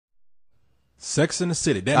Sex in the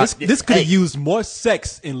City. This could have used more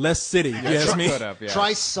sex in less city. You ask me?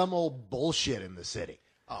 Try some old bullshit in the city.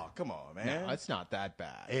 Oh, come on, man. No, it's not that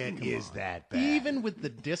bad. It is that bad. Even with the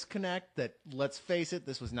disconnect that, let's face it,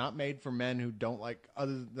 this was not made for men who don't like,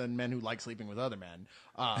 other than men who like sleeping with other men.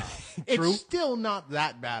 It's still not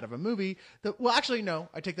that bad of a movie. Well, actually, no,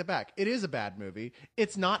 I take that back. It is a bad movie.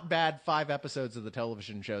 It's not bad 5 episodes of the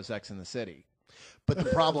television show Sex and the City. But the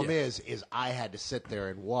problem is I had to sit there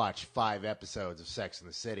and watch 5 episodes of Sex and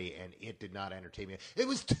the City, and it did not entertain me. It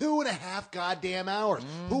was 2.5 goddamn hours.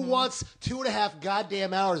 Who wants 2.5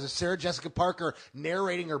 goddamn hours of Sarah Jessica Parker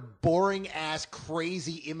narrating her boring ass,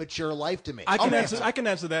 crazy, immature life to me? I can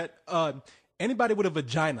answer that. Anybody with a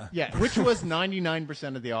vagina. Yeah, which was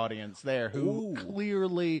 99% of the audience there who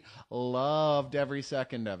clearly loved every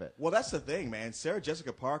second of it. Well, that's the thing, man. Sarah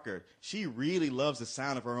Jessica Parker, she really loves the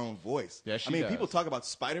sound of her own voice. Yes, she I mean, does. people talk about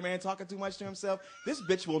Spider-Man talking too much to himself. This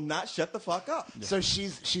bitch will not shut the fuck up. So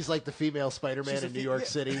she's like the female Spider-Man in New York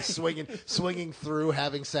City, swinging through,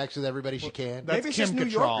 having sex with everybody she can. That's Maybe it's Kim just New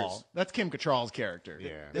Cattrall. Yorkers. That's Kim Cattrall's character.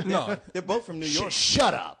 Yeah. No. They're both from New York.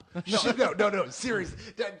 Shut up. No. Seriously.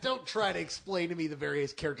 Don't try to explain to me the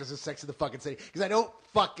various characters of Sex in the fucking City, because I don't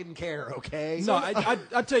fucking care, okay? No,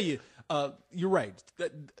 I tell you, you're right.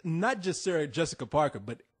 Not just Sarah Jessica Parker,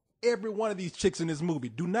 but every one of these chicks in this movie.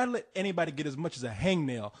 Do not let anybody get as much as a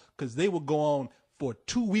hangnail, because they will go on for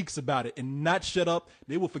 2 weeks about it and not shut up.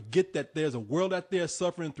 They will forget that there's a world out there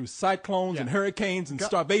suffering through cyclones and hurricanes and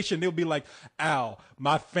starvation. They'll be like, ow,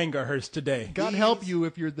 my finger hurts today. God help you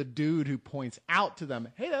if you're the dude who points out to them,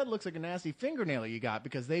 hey, that looks like a nasty fingernail you got,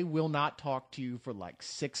 because they will not talk to you for like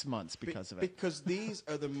 6 months because of it. Because these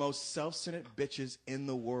are the most self-centered bitches in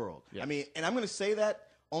the world. Yes. I mean, and I'm going to say that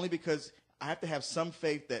only because I have to have some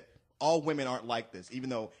faith that all women aren't like this, even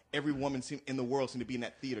though every woman in the world seemed to be in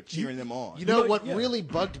that theater cheering them on. You know what really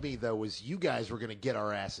bugged me though was you guys were going to get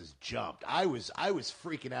our asses jumped. I was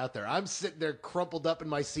freaking out there. I'm sitting there crumpled up in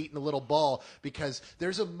my seat in a little ball because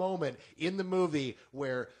there's a moment in the movie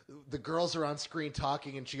where the girls are on screen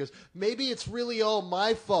talking and she goes, maybe it's really all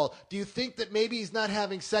my fault. Do you think that maybe he's not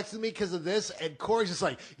having sex with me because of this? And Corey's just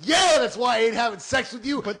like, yeah, that's why I ain't having sex with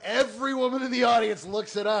you. But every woman in the audience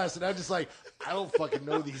looks at us and I'm just like, I don't fucking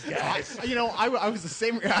know these guys. I was the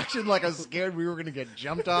same reaction. Like I was scared we were going to get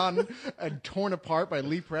jumped on and torn apart by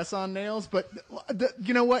Lee Press-on nails. But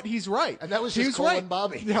you know what? He's right. And that was just Cole and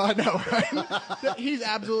Bobby. Yeah, I know, right? He's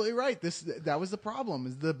absolutely right. That was the problem.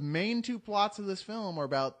 Is the main 2 plots of this film are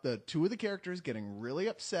about the 2 of the characters getting really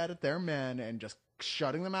upset at their men and just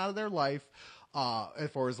shutting them out of their life.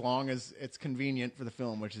 For as long as it's convenient for the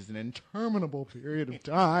film, which is an interminable period of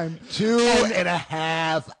time.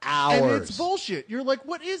 2.5 hours. And it's bullshit. You're like,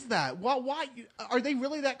 what is that? Why? Are they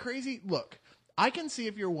really that crazy? Look, I can see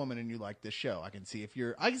if you're a woman and you like this show. I can see if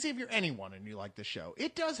you're anyone and you like this show.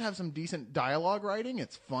 It does have some decent dialogue writing.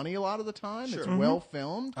 It's funny a lot of the time. Sure. It's well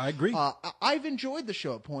filmed. I agree. I've enjoyed the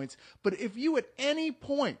show at points, but if you at any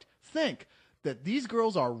point think that these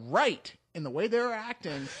girls are right in the way they're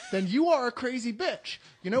acting, then you are a crazy bitch.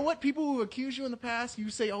 You know what? People who accuse you in the past, you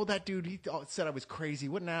say, oh, that dude, he said I was crazy.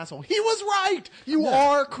 What an asshole. He was right. You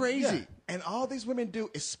are crazy. Yeah. And all these women do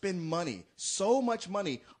is spend money, so much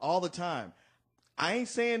money all the time. I ain't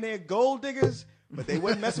saying they're gold diggers, but they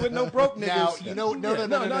wouldn't mess with no broke niggas. Now,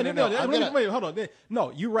 no. Wait, hold on.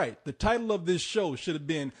 No, you're right. The title of this show should have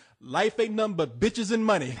been Life Ain't Nothing But Bitches and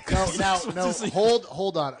Money. No,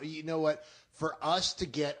 hold on. You know what? For us to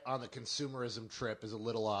get on the consumerism trip is a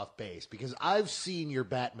little off base because I've seen your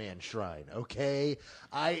Batman shrine, okay?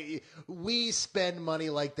 We spend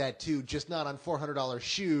money like that too, just not on $400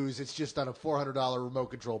 shoes. It's just on a $400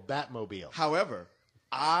 remote control Batmobile. However,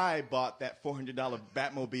 I bought that $400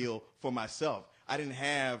 Batmobile for myself. I didn't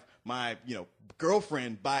have my,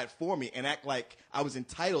 girlfriend buy it for me and act like I was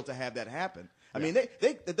entitled to have that happen. I mean,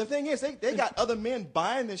 the thing is, they got other men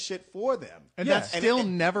buying this shit for them. And that's still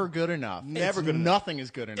never good enough. Never good enough. Nothing is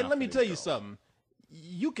good enough. And let me tell you something.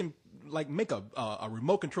 You can make a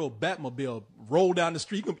remote control Batmobile roll down the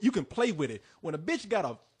street. You can play with it. When a bitch got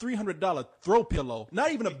a $300 throw pillow,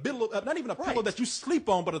 not even a pillow that you sleep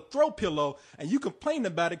on, but a throw pillow, and you complain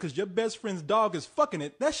about it because your best friend's dog is fucking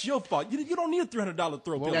it, that's your fault. You don't need a $300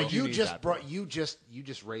 throw pillow. Now you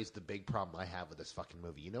just raised the big problem I have with this fucking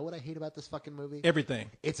movie. You know what I hate about this fucking movie? Everything.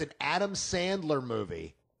 It's an Adam Sandler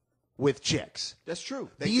movie with chicks. That's true.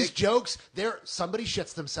 These jokes, somebody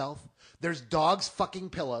shits themselves. There's dogs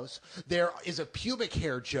fucking pillows. There is a pubic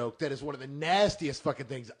hair joke that is one of the nastiest fucking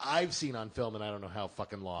things I've seen on film, and I don't know how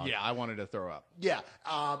fucking long. Yeah, I wanted to throw up. Yeah.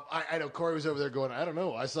 I know Corey was over there going, I don't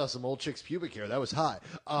know. I saw some old chick's pubic hair. That was hot.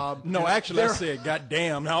 No, actually, I said, "God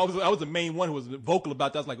damn!" Now I was the main one who was vocal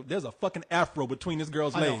about that. I was like, "There's a fucking afro between this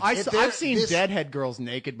girl's legs." I've seen deadhead girls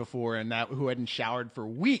naked before, and who hadn't showered for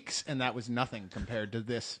weeks, and that was nothing compared to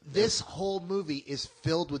this. This whole movie is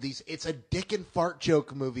filled with these. It's a dick and fart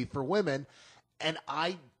joke movie for women, and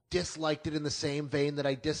I disliked it in the same vein that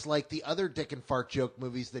I dislike the other dick and fart joke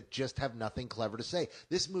movies that just have nothing clever to say.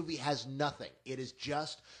 This movie has nothing. It is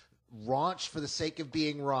just raunch for the sake of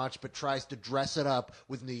being raunch, but tries to dress it up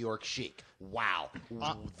with New York chic. Wow.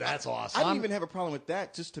 That's awesome. I don't even have a problem with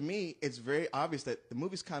that. Just to me, it's very obvious that the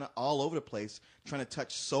movie's kind of all over the place, trying to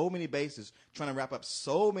touch so many bases, trying to wrap up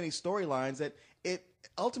so many storylines that it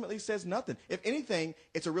ultimately says nothing. If anything,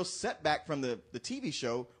 it's a real setback from the TV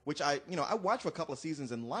show, which I watched for a couple of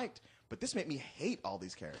seasons and liked, but this made me hate all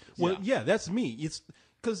these characters. Well, yeah, that's me. It's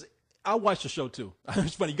because I watched the show too.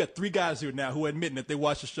 It's funny. You got 3 guys here now who are admitting that they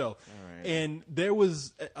watched the show. right. And there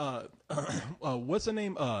was, what's her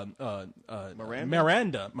name?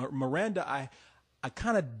 Miranda? Miranda, I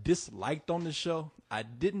kind of disliked on the show. I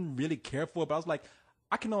didn't really care for it, but I was like,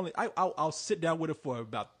 I'll sit down with it for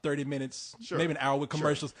about 30 minutes, Sure. maybe an hour with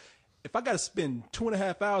commercials. If I got to spend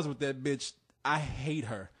 2.5 hours with that bitch, I hate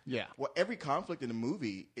her. Yeah. Well, every conflict in the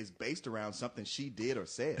movie is based around something she did or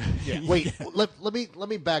said. Wait, let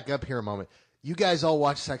me back up here a moment. You guys all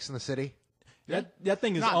watch Sex in the City? That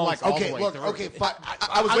thing is Not on. like all the Okay, way look, through. okay, fine.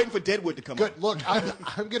 I was waiting for Deadwood to come Good. on. Look,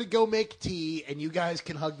 I'm gonna go make tea, and you guys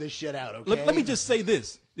can hug this shit out. Okay. Let me just say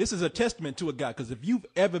this. This is a testament to a guy, because if you've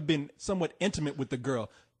ever been somewhat intimate with a girl,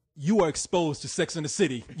 you are exposed to Sex in the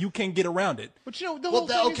City. You can't get around it. But the whole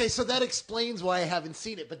thing is, so that explains why I haven't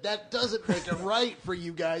seen it, but that doesn't make it right for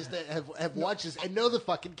you guys that have watched this and know the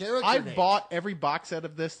fucking character I've names. bought every box set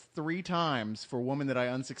of this 3 times for women that I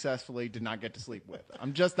unsuccessfully did not get to sleep with.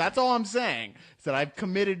 That's all I'm saying, is that I've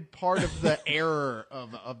committed part of the error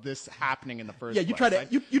of this happening in the first Yeah, place.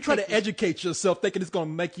 you try to educate yourself thinking it's going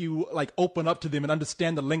to make you like open up to them and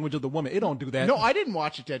understand the language of the woman. It don't do that. No, I didn't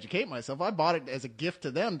watch it to educate myself. I bought it as a gift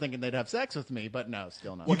to them, thinking they'd have sex with me, but no,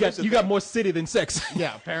 still not. you got more city than sex.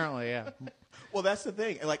 Yeah, apparently, yeah. Well, that's the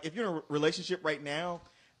thing. Like, if you're in a relationship right now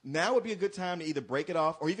would be a good time to either break it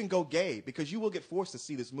off or even go gay, because you will get forced to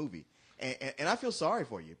see this movie. And I feel sorry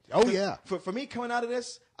for you. Oh, yeah. For me coming out of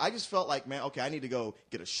this, I just felt like, man, okay, I need to go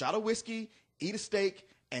get a shot of whiskey, eat a steak,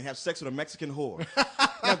 and have sex with a Mexican whore.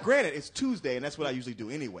 Now, granted, it's Tuesday, and that's what I usually do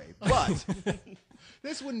anyway. But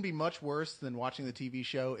This wouldn't be much worse than watching the TV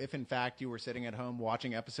show if, in fact, you were sitting at home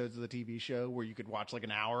watching episodes of the TV show where you could watch like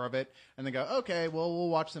an hour of it and then go, okay, well, we'll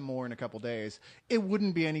watch some more in a couple days. It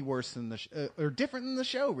wouldn't be any worse than or different than the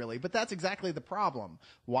show, really. But that's exactly the problem.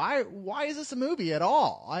 Why is this a movie at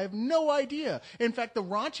all? I have no idea. In fact, the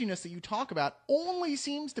raunchiness that you talk about only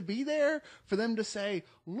seems to be there for them to say,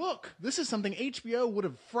 look, this is something HBO would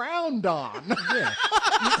have frowned on. Yeah.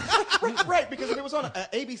 right, because if it was on an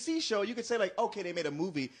ABC show, you could say, like, okay, they made a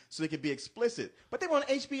movie so they could be explicit. But they were on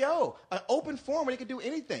HBO, an open forum where they could do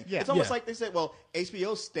anything. Yeah. It's almost Yeah. like they said, well,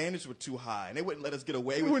 HBO's standards were too high, and they wouldn't let us get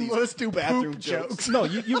away They with wouldn't these let us do bathroom poop jokes. jokes. No,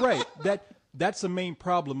 you're right. That's the main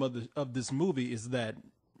problem of this movie is that,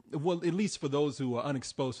 well, at least for those who are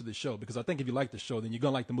unexposed to the show, because I think if you like the show, then you're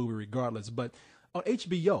gonna like the movie regardless. But on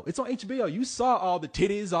HBO, it's on HBO. You saw all the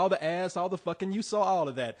titties, all the ass, all the fucking. You saw all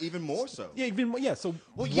of that. Even more so. Yeah, even more. Yeah. So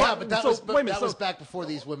Well, yeah, why- but that so, was wait a minute, that so- was back before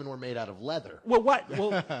these women were made out of leather. Well, why? Well,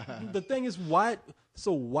 the thing is, why?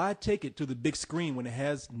 So why take it to the big screen when it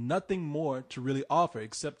has nothing more to really offer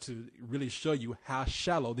except to really show you how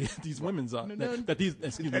shallow these women's are? That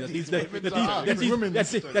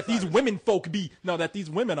these women folk be. No, that these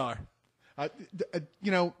women are.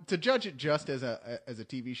 To judge it just as a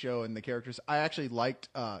TV show and the characters, I actually liked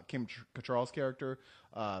Kim Cattrall's character.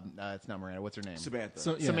 It's not Miranda. What's her name? Samantha.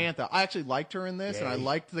 So, yeah. Samantha. I actually liked her in this, and I Yay.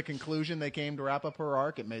 liked the conclusion they came to wrap up her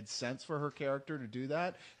arc. It made sense for her character to do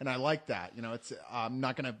that, and I liked that. It's I'm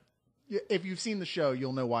not gonna. If you've seen the show,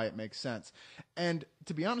 you'll know why it makes sense. And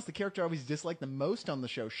to be honest, the character I always disliked the most on the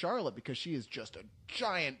show, Charlotte, because she is just a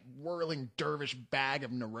giant whirling dervish bag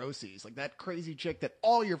of neuroses, like that crazy chick that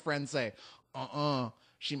all your friends say,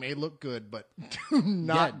 she may look good, but do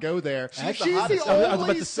not Yeah. go there. She's the She's hottest. the I was about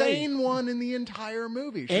only to say. sane one in the entire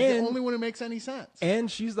movie. She's And- the only one who makes any sense.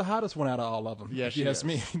 And she's the hottest one out of all of them. Yeah, if she you ask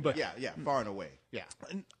is. me. But Yeah, far and away. Yeah.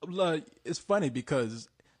 it's funny because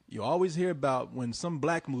you always hear about when some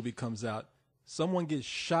black movie comes out, someone gets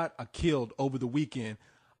shot or killed over the weekend.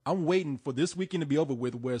 I'm waiting for this weekend to be over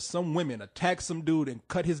with, where some women attack some dude and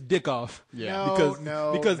cut his dick off. Yeah.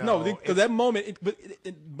 No, because no. that moment, but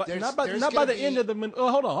There's- not by there's not by gonna the end be- of the. Oh,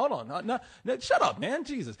 hold on. No, shut up, man.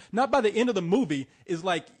 Jesus. Not by the end of the movie is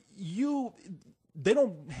like they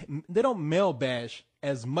don't male bash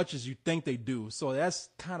as much as you think they do. So that's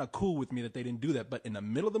kind of cool with me that they didn't do that. But in the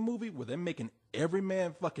middle of the movie, where they're making every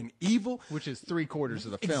man fucking evil, Which is 3/4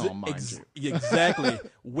 of the film, mind you. Exactly.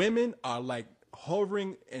 Women are like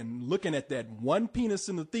hovering and looking at that one penis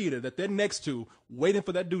in the theater that they're next to, waiting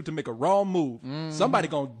for that dude to make a wrong move. Somebody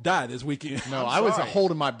gonna die this weekend. No, I was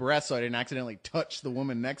holding my breath so I didn't accidentally touch the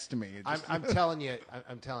woman next to me. It just- I'm telling you,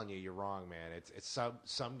 you're wrong, man. It's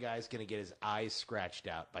some guy's gonna get his eyes scratched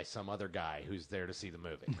out by some other guy who's there to see the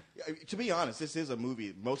movie. To be honest, this is a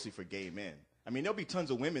movie mostly for gay men. I mean, there'll be tons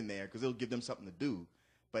of women there because it'll give them something to do.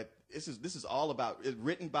 But this is all about it,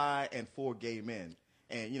 written by and for gay men.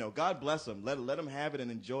 And, God bless them. Let them have it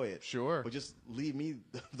and enjoy it. Sure. But just leave me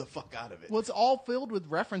the fuck out of it. Well, it's all filled with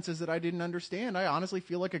references that I didn't understand. I honestly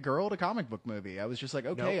feel like a girl at a comic book movie. I was just like,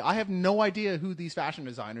 okay, Nope. I have no idea who these fashion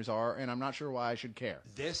designers are, and I'm not sure why I should care.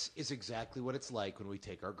 This is exactly what it's like when we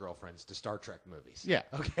take our girlfriends to Star Trek movies. Yeah.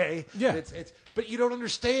 Okay. Yeah. It's but you don't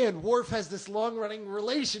understand. Worf has this long running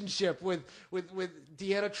relationship with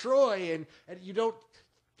Deanna Troi, and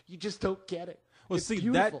you just don't get it. Well, It's see,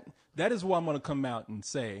 beautiful. that is why I'm going to come out and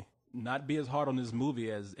say, not be as hard on this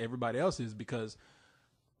movie as everybody else is, because,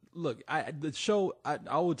 look, the show,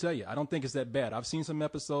 I will tell you, I don't think it's that bad. I've seen some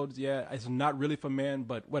episodes. Yeah, it's not really for men,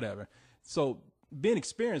 but whatever. So being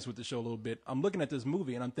experienced with the show a little bit, I'm looking at this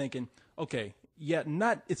movie and I'm thinking, okay, yeah,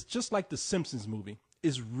 it's just like the Simpsons movie.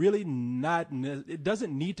 It's really not, it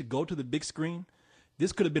doesn't need to go to the big screen.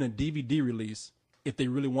 This could have been a DVD release if they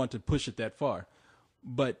really want to push it that far.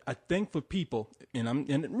 But I think for people,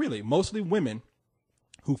 and really mostly women,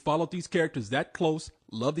 who followed these characters that close,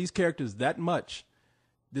 love these characters that much,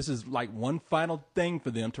 this is like one final thing for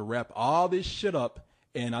them to wrap all this shit up.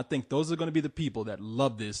 And I think those are going to be the people that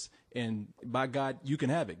love this. And by God, you can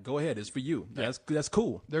have it. Go ahead. It's for you. That's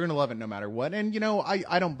cool. They're gonna love it no matter what, and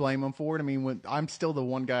I don't blame them for it. I mean, I'm still the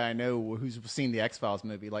one guy I know who's seen the X-Files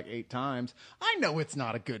movie like 8 times. I know it's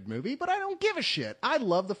not a good movie, but I don't give a shit. I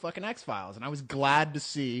love the fucking X-Files, and I was glad to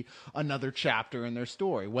see another chapter in their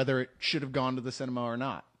story, whether it should have gone to the cinema or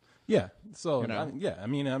not. Yeah. So know? I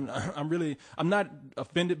mean, I'm not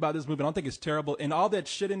offended by this movie. I don't think it's terrible. And all that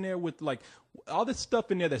shit in there with like all this stuff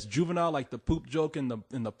in there that's juvenile, like the poop joke and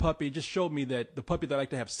the puppy, just showed me that the puppy that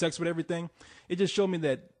like to have sex with everything. It just showed me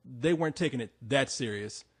that they weren't taking it that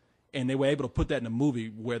serious. And they were able to put that in a movie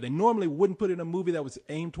where they normally wouldn't put it in a movie that was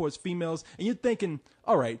aimed towards females. And you're thinking,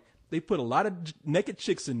 all right, they put a lot of naked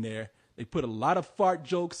chicks in there. They put a lot of fart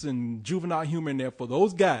jokes and juvenile humor in there for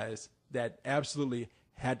those guys that absolutely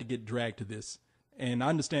had to get dragged to this. And I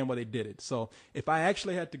understand why they did it. So if I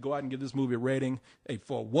actually had to go out and give this movie a rating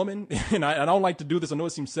for a woman, and I don't like to do this, I know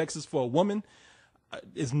it seems sexist for a woman,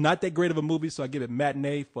 it's not that great of a movie, so I give it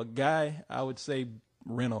matinee. For a guy, I would say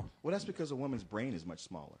rental. Well, that's because a woman's brain is much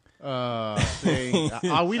smaller.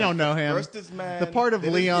 We don't know him. First is man, The part of then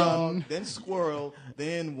is Leon. dog, then squirrel,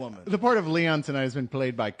 then woman. The part of Leon tonight has been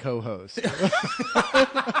played by co-host.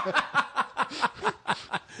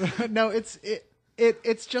 No,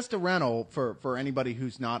 it's just a rental for anybody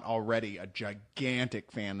who's not already a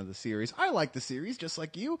gigantic fan of the series. I like the series just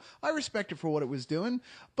like you. I respect it for what it was doing,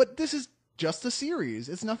 but this is just a series.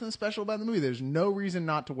 It's nothing special about the movie. There's no reason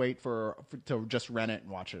not to wait to just rent it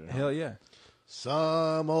and watch it at home. Hell yeah.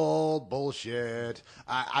 Some old bullshit.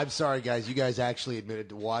 I'm sorry, guys. You guys actually admitted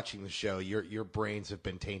to watching the show. Your brains have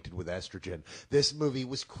been tainted with estrogen. This movie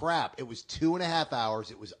was crap. It was 2.5 hours.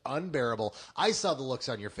 It was unbearable. I saw the looks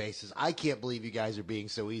on your faces. I can't believe you guys are being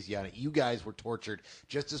so easy on it. You guys were tortured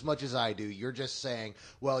just as much as I do. You're just saying,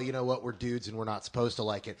 well, you know what? We're dudes and we're not supposed to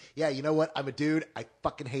like it. Yeah, you know what? I'm a dude. I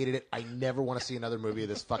fucking hated it. I never want to see another movie of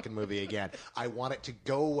this fucking movie again. I want it to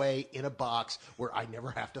go away in a box where I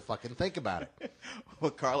never have to fucking think about it.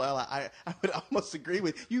 Well, Carlisle, I would almost agree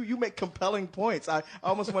with you. You make compelling points. I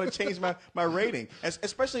almost want to change my rating,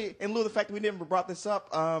 especially in lieu of the fact that we never brought this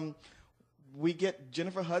up. We get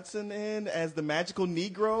Jennifer Hudson in as the magical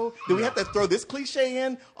Negro. Do we have to throw this cliche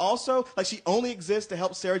in also? Like she only exists to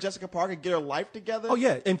help Sarah Jessica Parker get her life together? Oh,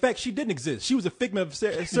 yeah. In fact, she didn't exist. She was a figment of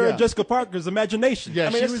Sarah Yeah. Jessica Parker's imagination. Yeah, I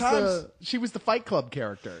mean, she was the Fight Club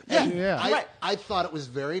character. Yeah. I thought it was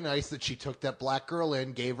very nice that she took that black girl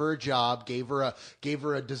in, gave her a job, gave her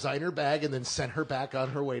a designer bag, and then sent her back on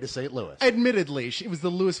her way to St. Louis. Admittedly, she was the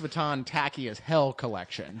Louis Vuitton tacky as hell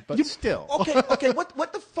collection, but still. Okay.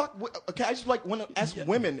 What the fuck? Okay, I just just like want to ask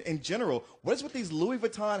women in general, what is with these Louis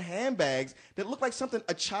Vuitton handbags that look like something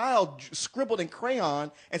a child scribbled in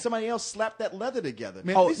crayon and somebody else slapped that leather together?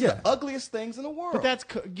 Man, These are the ugliest things in the world. But that's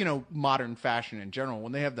modern fashion in general.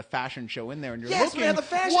 When they have the fashion show in there and you're Yes, looking, we have the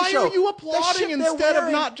fashion why show. are you That applauding shit they're instead of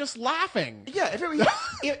wearing- not just laughing? Yeah,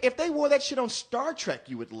 if they wore that shit on Star Trek,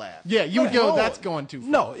 you would laugh. Yeah, you would go, No. that's going too far.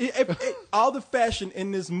 No, all the fashion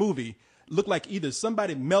in this movie looked like either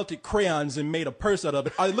somebody melted crayons and made a purse out of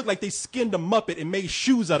it, or it looked like they skinned a Muppet and made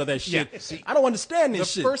shoes out of that shit. Yeah, see, I don't understand The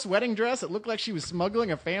this shit. first wedding dress, it looked like she was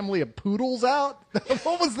smuggling a family of poodles out.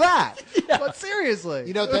 What was that? But seriously.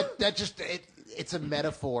 You know, that just it's a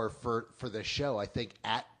metaphor for the show. I think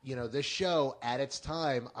this show at its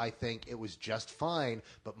time, I think it was just fine,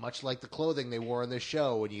 but much like the clothing they wore in this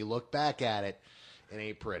show, when you look back at it, it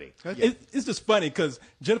ain't pretty. It's just funny because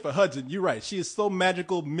Jennifer Hudson, you're right. She is so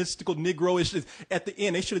magical, mystical, Negro-ish. At the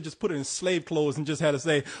end, they should have just put her in slave clothes and just had to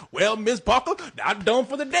say, "Well, Miss Parker, I'm done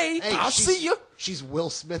for the day. Hey, I'll see you." She's Will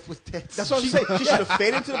Smith with tits. That's what I'm saying. She should have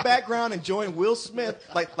faded into the background and joined Will Smith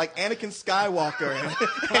like Anakin Skywalker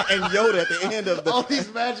and Yoda at the end of the. All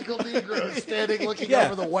these magical Negroes standing looking Yeah,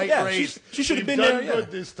 over the white yeah, race. she should have We've been done there, yeah. good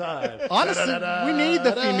this time. Honestly, Da-da-da-da, we need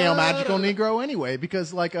the female magical da-da-da-da. Negro anyway, because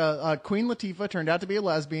Queen Latifah turned out to be a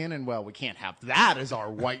lesbian, and well, we can't have that as our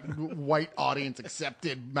white audience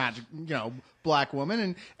accepted magic, black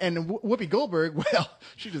woman, and Whoopi Goldberg. Well,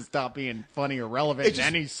 she just stopped being funny or relevant in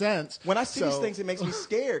any sense. When I see these So- things, it makes me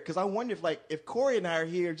scared because I wonder if Corey and I are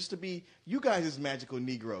here just to be you guys as magical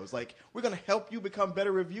Negroes. Like we're gonna help you become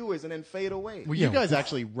better reviewers and then fade away. Well, you guys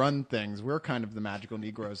actually run things. We're kind of the magical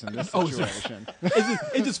Negroes in this situation.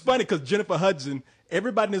 It's just funny because Jennifer Hudson,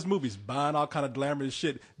 everybody in this movie is buying all kind of glamorous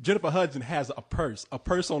shit. Jennifer Hudson has a purse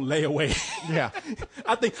on layaway. Yeah.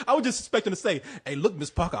 I was just expecting to say, "Hey, look, Miss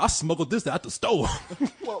Parker, I smuggled this out the store."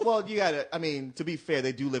 Well, you gotta. I mean, to be fair,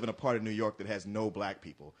 they do live in a part of New York that has no black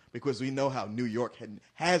people because we know how New York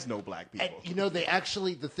has no black people. And they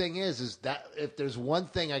actually, the thing is that if there's one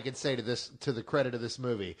thing I can say to the credit of this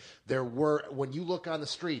movie, when you look on the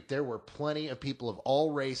street, there were plenty of people of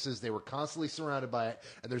all races. They were constantly surrounded by it.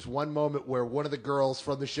 And there's one moment where one of the girls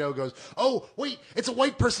from the show goes, "Oh, wait, it's a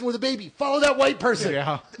white person with a baby. Follow that white person."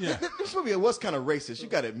 Yeah. This movie was kind of racist. You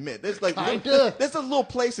got to admit, there's like Kinda. there's those little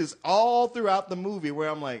places all throughout the movie where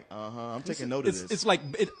I'm like, I'm taking note of this. It's like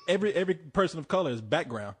every person of color is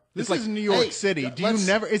background. This It's like is New York hey, City. let's-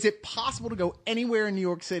 Is it possible to go anywhere in New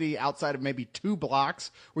York City outside of maybe 2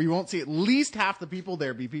 blocks where you won't see at least half the people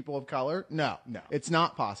there be people of color? No. It's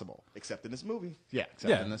not possible. Except in this movie. Yeah, except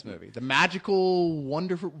Yeah. in this movie. The magical,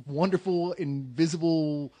 wonderful,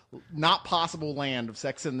 invisible, not possible land of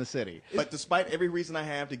Sex in the City. But despite every reason I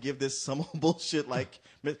have to give this some bullshit like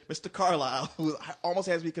Mr. Carlisle, who almost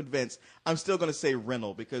has me convinced, I'm still going to say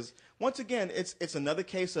Reynolds because once again, it's another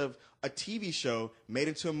case of a TV show made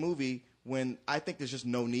into a movie when I think there's just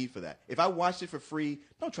no need for that. If I watched it for free,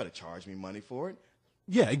 don't try to charge me money for it.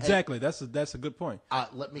 Yeah, exactly. That's a good point.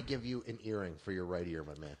 Let me give you an earring for your right ear,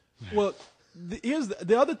 my man. Well, here's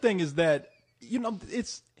the other thing is that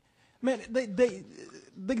it's they're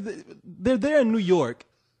there in New York,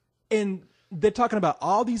 and they're talking about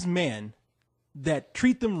all these men that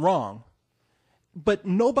treat them wrong, but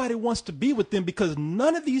nobody wants to be with them because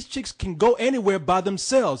none of these chicks can go anywhere by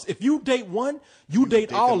themselves. If you date one, you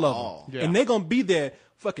date all them of all. them, and they're gonna be there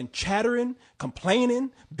fucking chattering,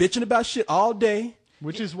 complaining, bitching about shit all day.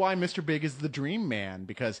 Which is why Mr. Big is the dream man,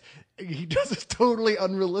 because he does this totally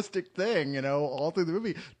unrealistic thing, all through the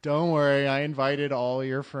movie. Don't worry, I invited all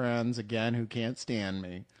your friends again who can't stand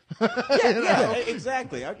me. Yeah,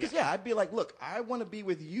 exactly. I'd be like, look, I want to be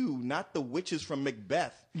with you, not the witches from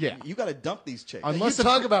Macbeth. Yeah. You got to dump these chicks. Unless You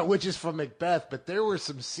talk about witches from Macbeth, but there were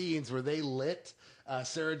some scenes where they lit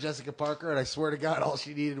Sarah Jessica Parker, and I swear to God, all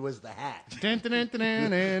she needed was the hat. Exactly.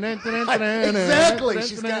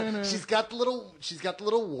 She's got the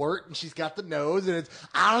little wart, and she's got the nose, and it's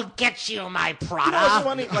 "I'll get you, my Prada." You know what's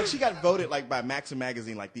funny? Like she got voted by Maxim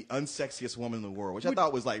magazine like the unsexiest woman in the world, which I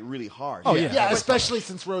thought was like really hard. Oh, yeah. Yeah, especially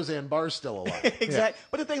since Roseanne Barr's still alive. Exactly.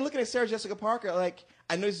 But the thing, looking at Sarah Jessica Parker, like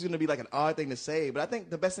I know this is going to be like an odd thing to say, but I think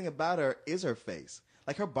the best thing about her is her face.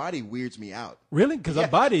 Like her body weirds me out. Really? Because Yeah.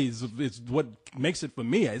 her body is what makes it for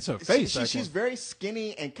me. It's her face. I She's think. very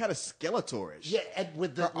skinny and kind of skeletorish. Yeah, and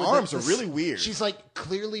with Her arms are really weird. She's like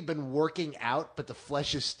clearly been working out, but the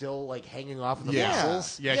flesh is still like hanging off of the Yeah.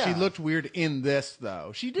 muscles. Yeah, she looked weird in this,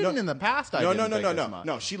 though. She didn't in the past, I didn't think as much.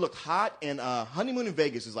 No, she looked hot, and Honeymoon in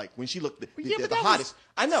Vegas is like when she looked Yeah, the but that hottest. was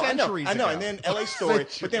I know. centuries And ago. then LA Story.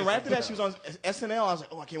 But then right after that, she was on SNL. I was like,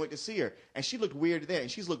 oh, I can't wait to see her. And she looked weird then,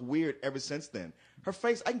 and she's looked weird ever since then. Her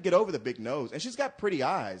face, I can get over the big nose, and she's got pretty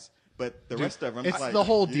eyes. but the rest of them, It's like, the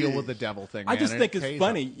whole deal "Eesh." with the devil thing. I man, just and think it it's pays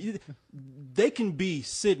funny. They can be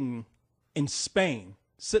sitting in Spain,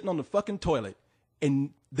 sitting on the fucking toilet,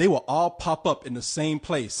 and they will all pop up in the same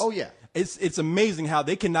place. Oh, yeah. It's amazing how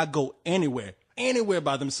they cannot go anywhere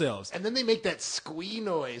by themselves. And then they make that squee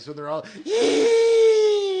noise when they're all.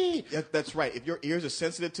 That's right. If your ears are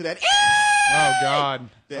sensitive to that, Oh God!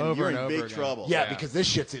 then Over you're and in over big again. trouble. Yeah, because this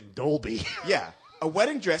shit's in Dolby. Yeah. A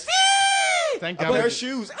wedding dress. Thank A God. pair we- of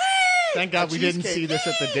shoes. Thank God A we didn't cheesecake. see this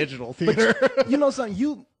at the digital theater. You know something?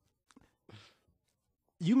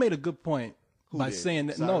 You made a good point by did? saying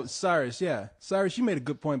that. No, Cyrus. Yeah, Cyrus. You made a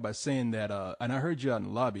good point by saying that. And I heard you out in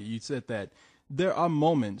the lobby. You said that there are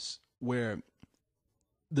moments where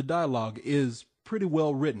the dialogue is pretty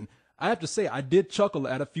well written. I have to say, I did chuckle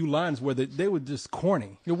at a few lines where they were just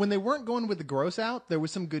corny. You know, when they weren't going with the gross out, there was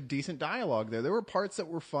some good, decent dialogue there. There were parts that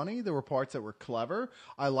were funny. There were parts that were clever.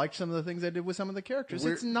 I liked some of the things they did with some of the characters.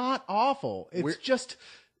 It's not awful. It's just,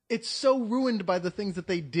 it's so ruined by the things that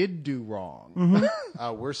they did do wrong. Mm-hmm.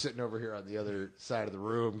 We're sitting over here on the other side of the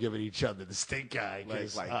room giving each other the stink eye.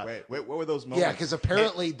 'cause, Wait, what were those moments? yeah, because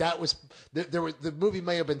apparently that was the movie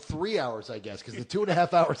may have been 3 hours, I guess, because the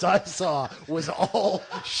 2.5 hours I saw was all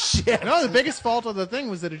shit. No, the biggest fault of the thing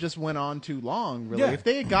was that it just went on too long, really. Yeah. If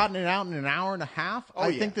they had gotten it out in an hour and a half, I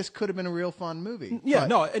yeah. think this could have been a real fun movie. Yeah, But-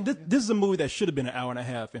 no, and this is a movie that should have been an hour and a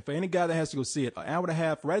half. And for any guy that has to go see it, an hour and a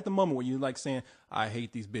half, right at the moment where you like saying, I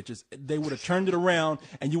hate these bitches, they would have turned it around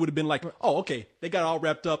and you would have been like, oh, okay, they got all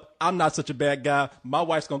wrapped up. I'm not such a bad guy. My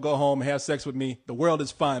wife's going to go home and have sex with me. The world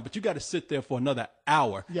is fine. But you got to sit there for another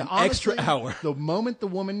hour, Yeah, an honestly, extra hour. The moment the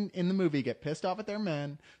woman in the movie get pissed off at their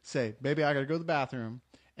men, say, baby, I got to go to the bathroom,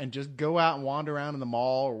 and just go out and wander around in the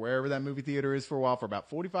mall or wherever that movie theater is for a while for about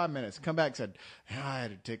 45 minutes, come back and said, I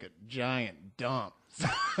had to take a giant dump.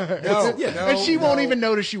 And she won't even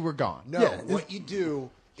notice you were gone. No, what you do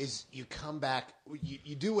is you come back,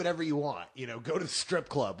 you do whatever you want, go to the strip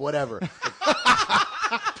club, whatever.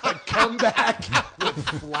 But come back with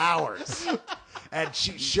flowers. And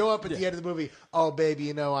show up at the end of the movie, oh, baby,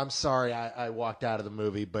 I'm sorry I walked out of the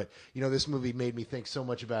movie, but, this movie made me think so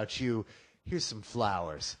much about you. Here's some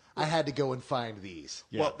flowers. I had to go and find these.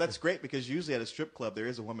 Well, that's great because usually at a strip club there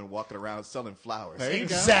is a woman walking around selling flowers. There you go.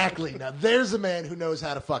 Exactly. Now, there's a man who knows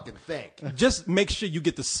how to fucking think. Just make sure you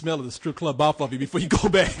get the smell of the strip club off of you before you go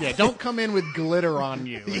back. Yeah, don't come in with glitter on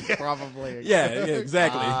you. Probably. yeah,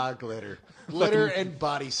 exactly. Glitter. Glitter and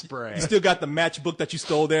body spray. You still got the matchbook that you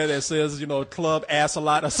stole there that says, club ass a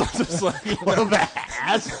lot or something. So,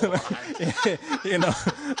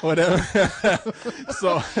 whatever.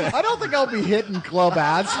 So I don't think I'll be hitting club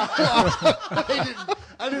ads.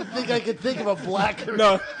 I didn't think I could think of a blacker.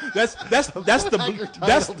 no, that's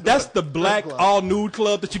the black club. all nude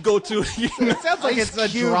club that you go to. It sounds like it's a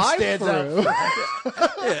Cube stands drive-through.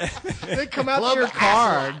 out They come out Club to your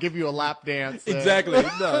car Ascot. and give you a lap dance. Exactly.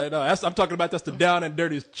 No, I'm talking about that's the down and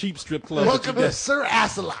dirty cheap strip club. that Welcome you to get. Sir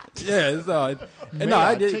Assalot. Yeah. So, May no,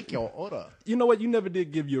 I I did. take your order? You know what? You never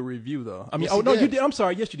did give you a review though. I mean, Yes, oh you no, did. you did. I'm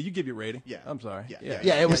sorry. Yes, you did. You give your rating. Yeah. I'm sorry.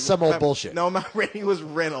 Yeah, it was some old bullshit. No, my rating was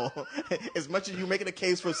rental. As much as you making a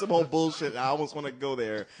case for some old bullshit, I almost want to go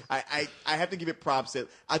there. I have to give it props.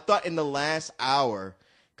 I thought in the last hour,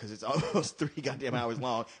 because it's almost 3 goddamn hours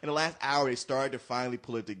long, in the last hour they started to finally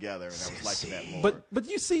pull it together, and I was liking that more. But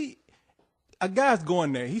you see, a guy's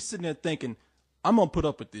going there. He's sitting there thinking, I'm gonna put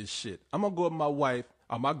up with this shit. I'm gonna go with my wife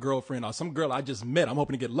or my girlfriend or some girl I just met. I'm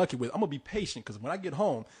hoping to get lucky with. I'm gonna be patient because when I get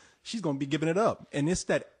home, she's gonna be giving it up, and it's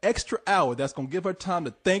that extra hour that's gonna give her time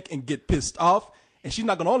to think and get pissed off. And she's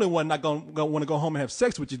not gonna want to go home and have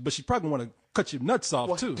sex with you, but she's probably gonna want to cut your nuts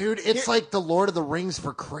off too. Dude, it's like the Lord of the Rings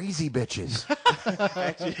for crazy bitches.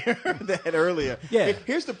 Actually, I heard that earlier. Yeah.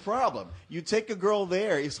 Here's the problem. You take a girl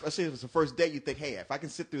there, especially if it's the first date, you think, hey, if I can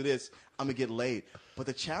sit through this, I'm going to get laid. But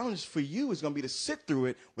the challenge for you is going to be to sit through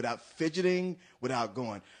it without fidgeting, without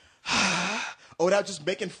going, or without just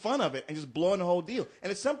making fun of it and just blowing the whole deal.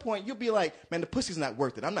 And at some point, you'll be like, man, the pussy's not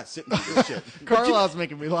worth it. I'm not sitting through this shit. Carlisle's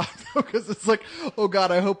making me laugh though, because it's like, oh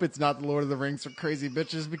God, I hope it's not the Lord of the Rings for crazy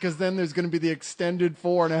bitches, because then there's going to be the extended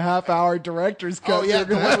 4.5 hour director's cut. Oh, yeah, You're the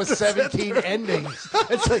gonna one have with to sit 17 endings.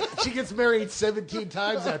 It's like she gets married 17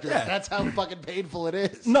 times after that. That's how fucking painful it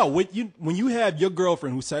is. No, when you have your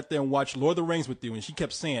girlfriend who sat there and watched Lord of the Rings with you, and she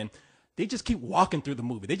kept saying, they just keep walking through the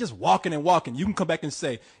movie. They just walking and walking. You can come back and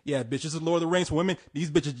say, yeah, bitch, this is Lord of the Rings for women.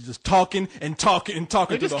 These bitches are just talking and talking and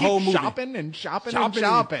talking They through just the whole keep movie. shopping and shopping and Shopping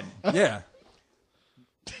shopping. Yeah.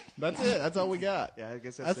 That's it. That's all we got. Yeah, I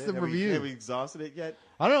guess That's it. the review. Have we exhausted it yet?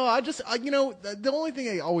 I don't know. The only thing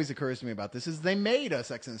that always occurs to me about this is they made a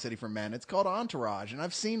Sex and the City for men. It's called Entourage, and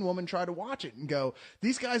I've seen women try to watch it and go,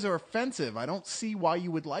 "These guys are offensive. I don't see why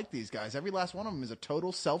you would like these guys. Every last one of them is a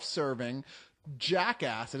total self-serving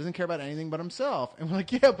jackass that doesn't care about anything but himself." And we're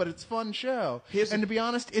like, "Yeah, but it's a fun show." And to be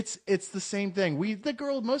honest, it's the same thing.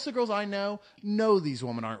 Most of the girls I know these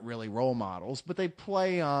women aren't really role models, but they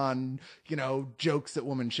play on jokes that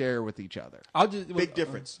women share with each other. Big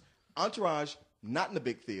difference. Entourage, not in the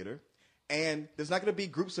big theater. And there's not going to be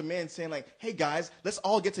groups of men saying like, "Hey guys, let's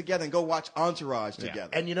all get together and go watch Entourage together."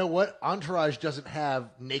 And you know what? Entourage doesn't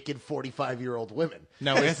have naked 45-year-old women.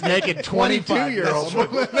 No, it's naked 22-year-old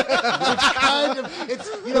women. It's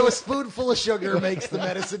a spoonful of sugar makes the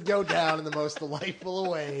medicine go down in the most delightful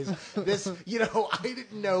of ways. This, I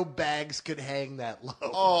didn't know bags could hang that low.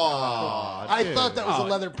 Oh, I thought that was a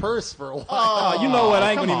leather purse for a while. Oh, you know what?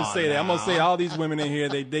 I ain't come gonna even on say that. I'm gonna now. say all these women in here,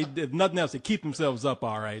 they if nothing else, they keep themselves up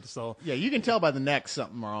all right. So Yeah, you can tell by the neck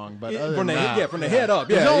something wrong, but other from than the that, from the head up.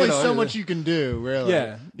 there's Yeah, only so much you can do, really.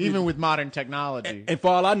 Yeah. Even with modern technology. And for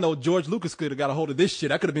all I know, George Lucas could have got a hold of this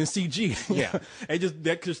shit. I could have been CG. Yeah. And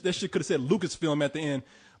that shit could have said Lucasfilm at the end.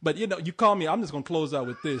 But you call me. I'm just gonna close out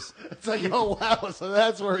with this. It's like, oh wow, so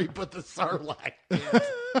that's where he put the Sarlacc.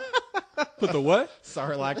 Put the what?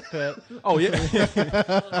 Sarlacc pit. Oh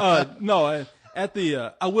yeah. No. At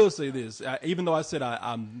the I will say this. Even though I said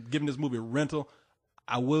I'm giving this movie a rental,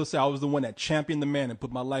 I will say I was the one that championed the man and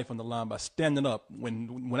put my life on the line by standing up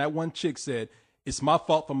when that one chick said, "It's my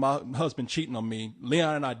fault for my husband cheating on me."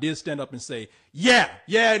 Leon and I did stand up and say, "Yeah,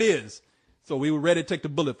 it is." So we were ready to take the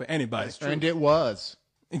bullet for anybody. And it was.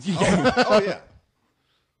 Yeah. Oh yeah.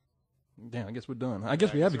 Damn, I guess we're done. I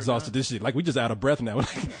guess we have exhausted this shit. Like we just out of breath now.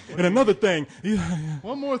 And another thing.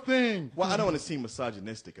 One more thing. Well, I don't want to seem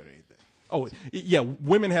misogynistic or anything. Oh, yeah,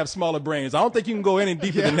 women have smaller brains. I don't think you can go any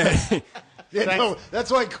deeper than that. Yeah, no, that's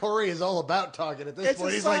why Corey is all about talking at this It's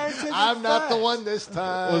point. a He's like, scientific I'm not the fact. one this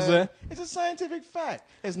time. What was that? It's a scientific fact.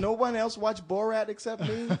 Has no one else watched Borat except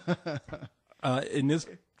me? In this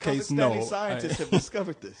case, Pakistani no. scientists have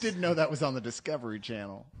discovered this. Didn't know that was on the Discovery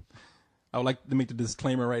Channel. I would like to make the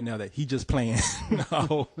disclaimer right now that he just playing.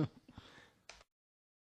 No.